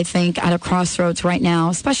really, I think, at a crossroads right now,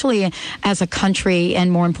 especially as a country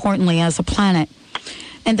and more importantly as a planet.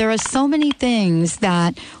 And there are so many things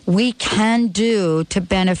that we can do to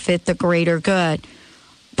benefit the greater good,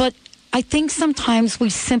 but I think sometimes we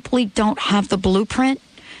simply don't have the blueprint.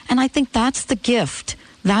 And I think that's the gift.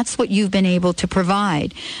 That's what you've been able to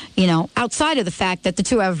provide. Outside of the fact that the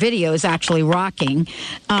 2-hour video is actually rocking,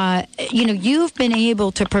 you've been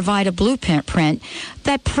able to provide a blueprint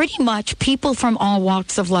that pretty much people from all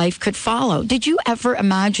walks of life could follow. Did you ever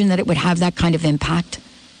imagine that it would have that kind of impact?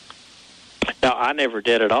 No, I never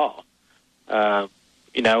did at all.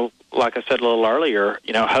 Like I said a little earlier,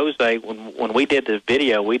 Jose, when we did the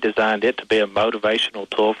video, we designed it to be a motivational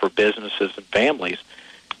tool for businesses and families.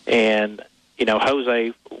 And,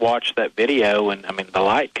 Jose watched that video, and, the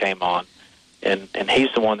light came on. And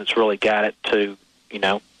he's the one that's really got it to,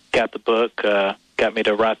 got the book, got me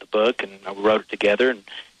to write the book, and we wrote it together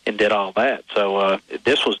and did all that. So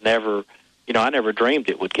this was never, I never dreamed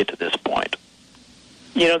it would get to this point.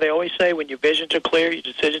 They always say when your visions are clear, your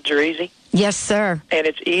decisions are easy. Yes, sir. And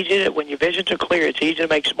it's easy when your visions are clear, it's easy to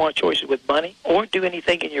make smart choices with money or do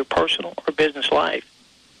anything in your personal or business life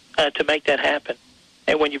to make that happen.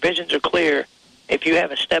 And when your visions are clear, if you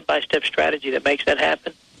have a step-by-step strategy that makes that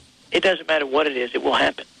happen, it doesn't matter what it is, it will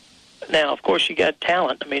happen. Now, of course, you got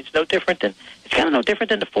talent. It's kind of no different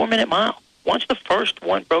than the 4-minute mile. Once the first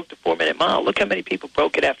one broke the 4-minute mile, look how many people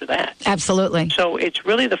broke it after that. Absolutely. So it's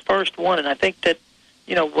really the first one, and I think that,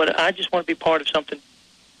 I just want to be part of something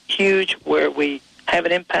huge where we have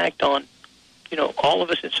an impact on, all of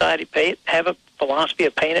us in society, have a philosophy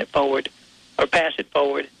of paying it forward or pass it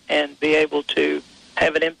forward and be able to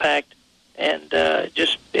have an impact and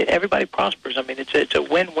just everybody prospers. It's a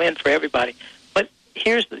win-win for everybody. But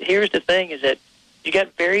here's the thing is that you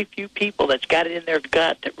got very few people that's got it in their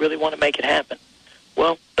gut that really want to make it happen.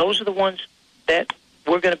 Well, those are the ones that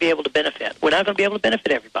we're going to be able to benefit. We're not going to be able to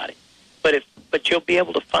benefit everybody. But you'll be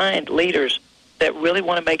able to find leaders that really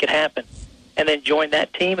want to make it happen and then join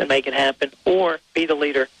that team and make it happen, or be the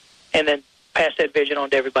leader and then pass that vision on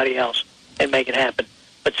to everybody else and make it happen.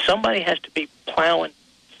 But somebody has to be plowing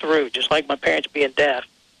through, just like my parents being deaf,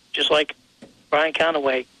 just like Brian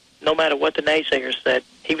Conaway, no matter what the naysayers said,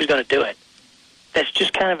 he was going to do it. That's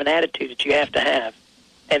just kind of an attitude that you have to have.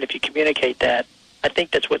 And if you communicate that, I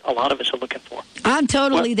think that's what a lot of us are looking for. I'm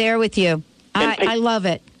totally there with you. I love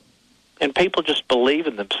it. And people just believe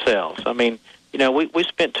in themselves. We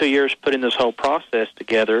spent 2 years putting this whole process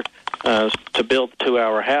together to build the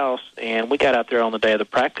 2-hour house, and we got out there on the day of the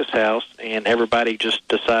practice house, and everybody just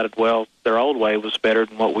decided, well, their old way was better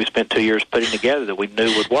than what we spent 2 years putting together that we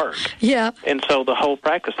knew would work. Yeah. And so the whole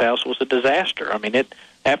practice house was a disaster.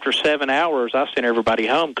 After 7 hours, I sent everybody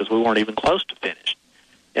home because we weren't even close to finished.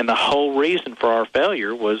 And the whole reason for our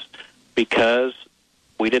failure was because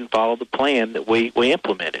we didn't follow the plan that we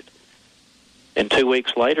implemented. And 2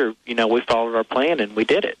 weeks later, we followed our plan and we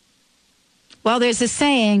did it. Well, there's a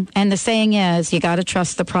saying, and the saying is, you got to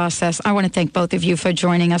trust the process. I want to thank both of you for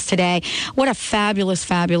joining us today. What a fabulous,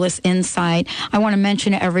 fabulous insight. I want to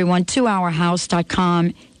mention to everyone,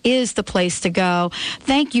 2hourhouse.com is the place to go.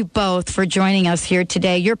 Thank you both for joining us here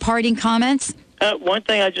today. Your parting comments? One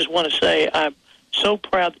thing I just want to say, I'm so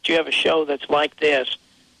proud that you have a show that's like this,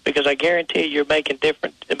 because I guarantee you're making a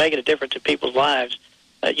difference in people's lives.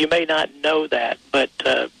 You may not know that, but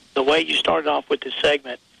the way you started off with this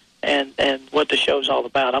segment and what the show's all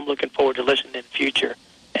about, I'm looking forward to listening in the future,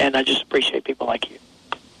 and I just appreciate people like you.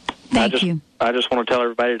 Thank you. I just want to tell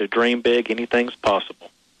everybody to dream big. Anything's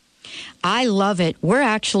possible. I love it. We're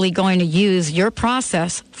actually going to use your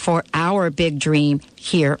process for our big dream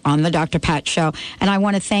here on the Dr. Pat Show. And I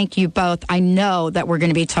want to thank you both. I know that we're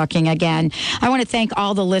going to be talking again. I want to thank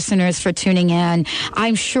all the listeners for tuning in.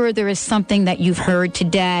 I'm sure there is something that you've heard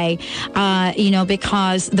today,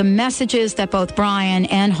 because the messages that both Brian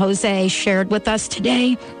and Jose shared with us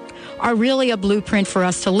today are really a blueprint for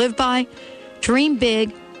us to live by, dream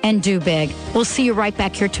big, and do big. We'll see you right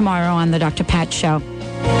back here tomorrow on the Dr. Pat Show.